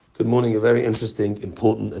Good morning. A very interesting,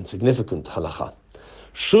 important, and significant halacha.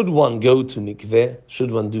 Should one go to Mikveh?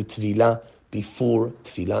 Should one do Tefillah before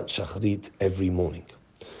Tefillat Shachrit every morning?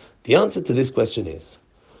 The answer to this question is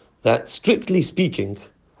that, strictly speaking,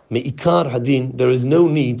 me'ikar hadin, there is no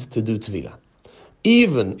need to do Tefillah.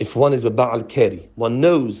 Even if one is a Ba'al Keri, one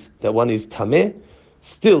knows that one is Tameh,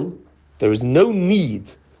 still, there is no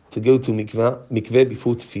need to go to Mikveh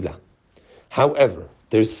before Tefillah. However,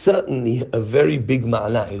 there is certainly a very big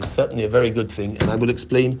ma'ala, it is certainly a very good thing, and I will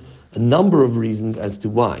explain a number of reasons as to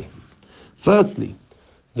why. Firstly,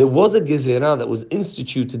 there was a gezerah that was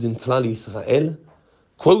instituted in Klal Yisrael,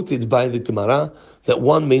 quoted by the Gemara, that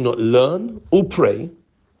one may not learn or pray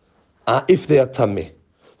if they are tameh.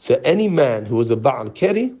 So any man who was a Ba'al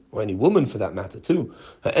Keri, or any woman for that matter too,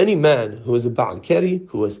 any man who was a Ba'al Keri,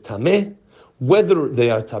 who was tameh, whether they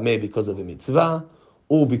are tameh because of a mitzvah,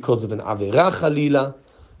 or because of an Averah Chalila,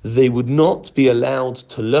 they would not be allowed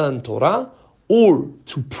to learn Torah or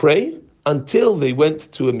to pray until they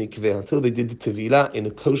went to a mikveh, until they did the Tevilah in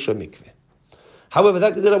a kosher mikveh. However,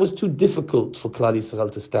 that gezerah was too difficult for Klal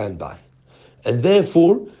Yisrael to stand by, and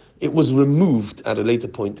therefore it was removed at a later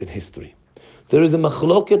point in history. There is a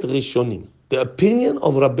machloket rishonim, the opinion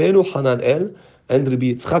of Rabbeinu Hananel and Rabbi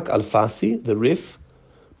Yitzchak Alfasi, the Rif.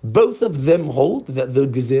 Both of them hold that the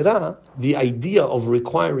gezerah, the idea of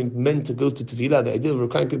requiring men to go to Tevilah, the idea of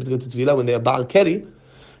requiring people to go to Tevilah when they are Ba'al Keri,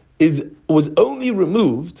 was only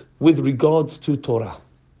removed with regards to Torah.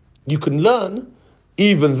 You can learn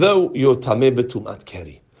even though you're Tameh Betumat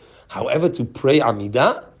Keri. However, to pray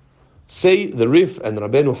Amidah, say the Rif and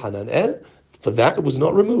Rabbeinu Hananel, for that it was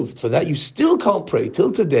not removed. For that you still can't pray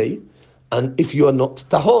till today, and if you are not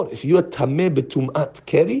Tahor, if you are Tameh Betumat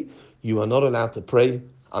Keri, you are not allowed to pray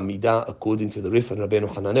Amidah according to the Rif and Rabbeinu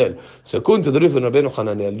Hananel. So according to the Rif and Rabbeinu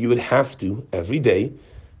Hananel, you would have to, every day,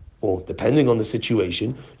 or depending on the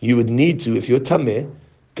situation, you would need to, if you're Tameh,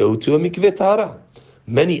 go to a Mikveh Tahara.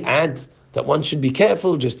 Many add that one should be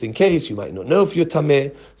careful just in case, you might not know if you're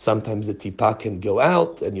Tameh. Sometimes the Tipa can go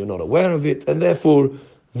out and you're not aware of it, and therefore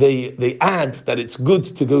they add that it's good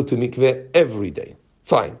to go to Mikveh every day.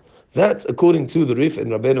 Fine. That's according to the Rif and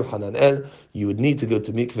Rabbeinu Hananel. You would need to go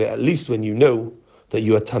to Mikveh at least when you know that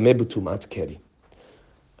you are Tameh B'tumat Keri.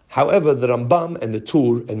 However, the Rambam and the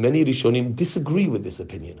Tur and many Rishonim disagree with this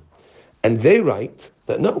opinion. And they write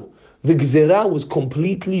that no, the Gezerah was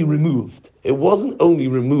completely removed. It wasn't only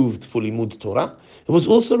removed for Limud Torah, it was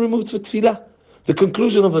also removed for Tefillah. The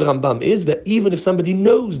conclusion of the Rambam is that even if somebody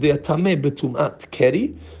knows they are Tameh B'tumat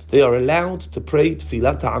Keri, they are allowed to pray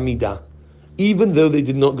Tefillah Ta'amidah, even though they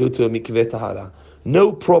did not go to a Mikveh Tahara.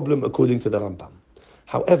 No problem according to the Rambam.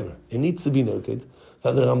 However, it needs to be noted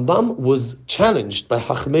that the Rambam was challenged by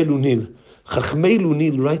Chachmei Lunil. Chachmei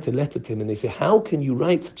Lunil write a letter to him and they say, how can you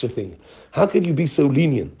write such a thing? How can you be so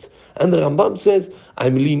lenient? And the Rambam says,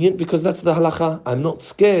 I'm lenient because that's the halacha. I'm not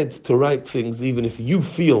scared to write things even if you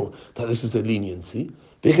feel that this is a leniency,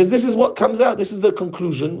 because this is what comes out. This is the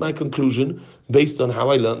conclusion, my conclusion, based on how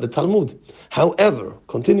I learned the Talmud. However,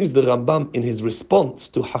 continues the Rambam in his response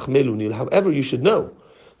to Chachmei Lunil, however, you should know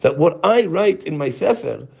that what I write in my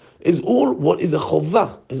Sefer is all what is a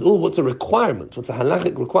chovah, is all what's a requirement, what's a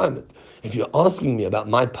halachic requirement. If you're asking me about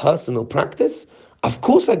my personal practice, of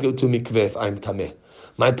course I go to mikveh if I'm tameh.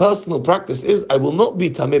 My personal practice is I will not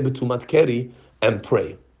be tameh b'tumat keri and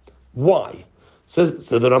pray. Why? So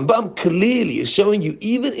the Rambam clearly is showing you,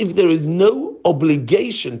 even if there is no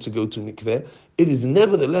obligation to go to mikveh, it is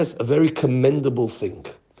nevertheless a very commendable thing.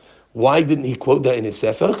 Why didn't he quote that in his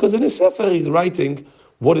Sefer? Because in his Sefer he's writing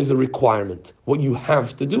what is a requirement, what you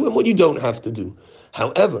have to do and what you don't have to do.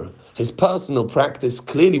 However, his personal practice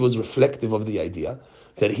clearly was reflective of the idea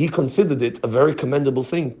that he considered it a very commendable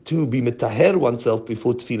thing to be metaher oneself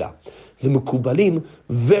before tefillah. The Mekubalim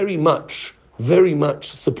very much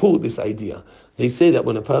support this idea. They say that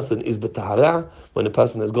when a person is betahara, when a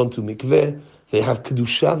person has gone to mikveh, they have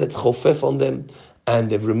kedusha that's chofef on them,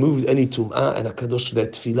 and they've removed any tum'ah, and HaKadosh, their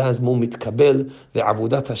tefillah is more mitkabel, their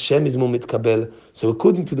avodat Hashem is more mitkabel. So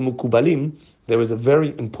according to the Mekubalim, there is a very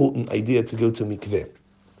important idea to go to mikveh.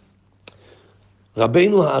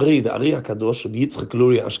 Rabbeinu Ha'ari, the Ari HaKadosh, Rabbi Yitzchak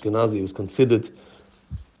Luria Ashkenazi, was considered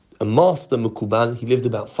a master Mekubal. He lived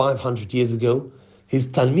about 500 years ago. His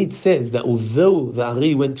Talmid says that although the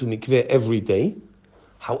Ari went to mikveh every day,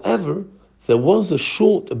 however, there was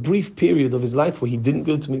a brief period of his life where he didn't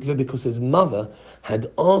go to mikveh because his mother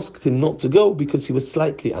had asked him not to go because he was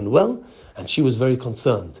slightly unwell, and she was very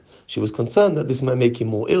concerned. She was concerned that this might make him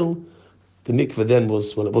more ill. The mikveh then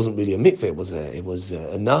was, well, it wasn't really a mikveh, it was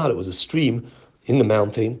a nahar, it was a stream in the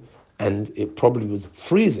mountain, and it probably was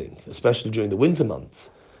freezing, especially during the winter months.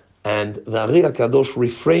 And the Ari HaKadosh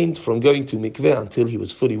refrained from going to Mikveh until he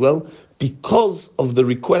was fully well because of the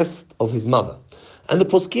request of his mother. And the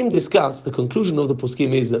Poskim discuss, the conclusion of the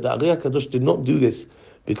Poskim is that the Ari HaKadosh did not do this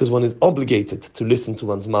because one is obligated to listen to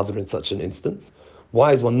one's mother in such an instance.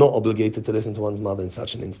 Why is one not obligated to listen to one's mother in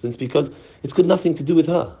such an instance? Because it's got nothing to do with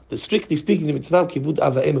her. Strictly speaking, the mitzvah kibud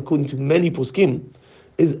av va'em, according to many Poskim,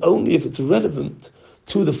 is only if it's relevant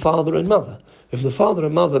to the father and mother. If the father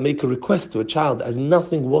and mother make a request to a child that has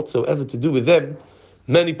nothing whatsoever to do with them,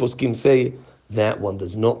 many poskim say that one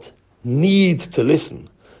does not need to listen.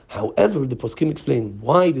 However, the poskim explain,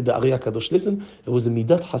 why did the Ari HaKadosh listen? It was a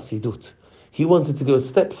midat hasidut. He wanted to go a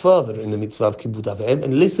step further in the mitzvah of kibud av va'em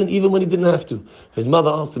and listen even when he didn't have to. His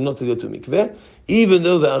mother asked him not to go to a mikveh, even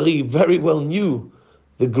though the Ari very well knew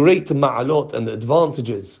the great ma'alot and the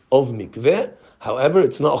advantages of mikveh. However,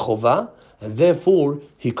 it's not a chovah, and therefore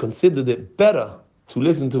he considered it better to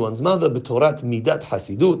listen to one's mother, b'torat midat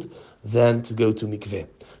hasidut, than to go to mikveh.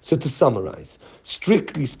 So to summarize,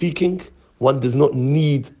 strictly speaking, one does not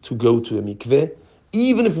need to go to a mikveh.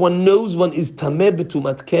 Even if one knows one is tameh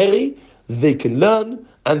b'tumat keri, they can learn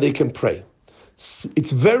and they can pray. It's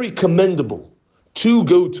very commendable to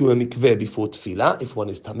go to a mikveh before tefillah if one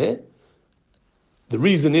is tameh. The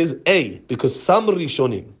reason is, A, because some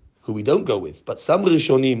Rishonim, who we don't go with, but some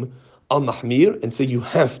Rishonim are mahmir and say you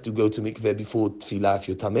have to go to mikveh before tefillah if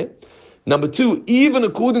you're tameh. Number two, even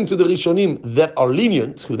according to the Rishonim that are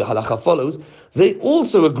lenient, who the halacha follows, they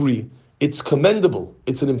also agree it's commendable,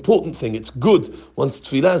 it's an important thing, it's good. Once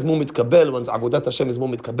tefillah is more mitkabel, once avodat Hashem is more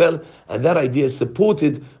mitkabel, and that idea is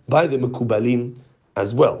supported by the mekubalim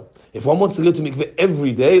as well. If one wants to go to mikveh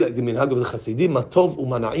every day, like the minhag of the Hasidim, matov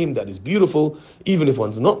u'mana'im, that is beautiful. Even if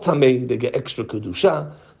one's not tameh, they get extra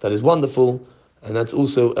kedusha, that is wonderful. And that's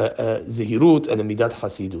also a zehirut and a midat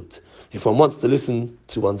hasidut. If one wants to listen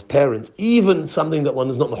to one's parent, even something that one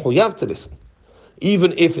is not mechuyav to listen,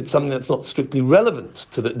 even if it's something that's not strictly relevant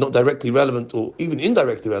to the, not directly relevant or even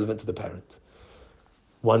indirectly relevant to the parent,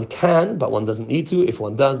 one can, but one doesn't need to. If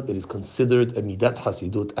one does, it is considered a midat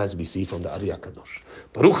hasidut, as we see from the Ari HaKadosh.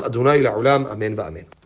 Baruch Adonai la'olam, amen va'amen.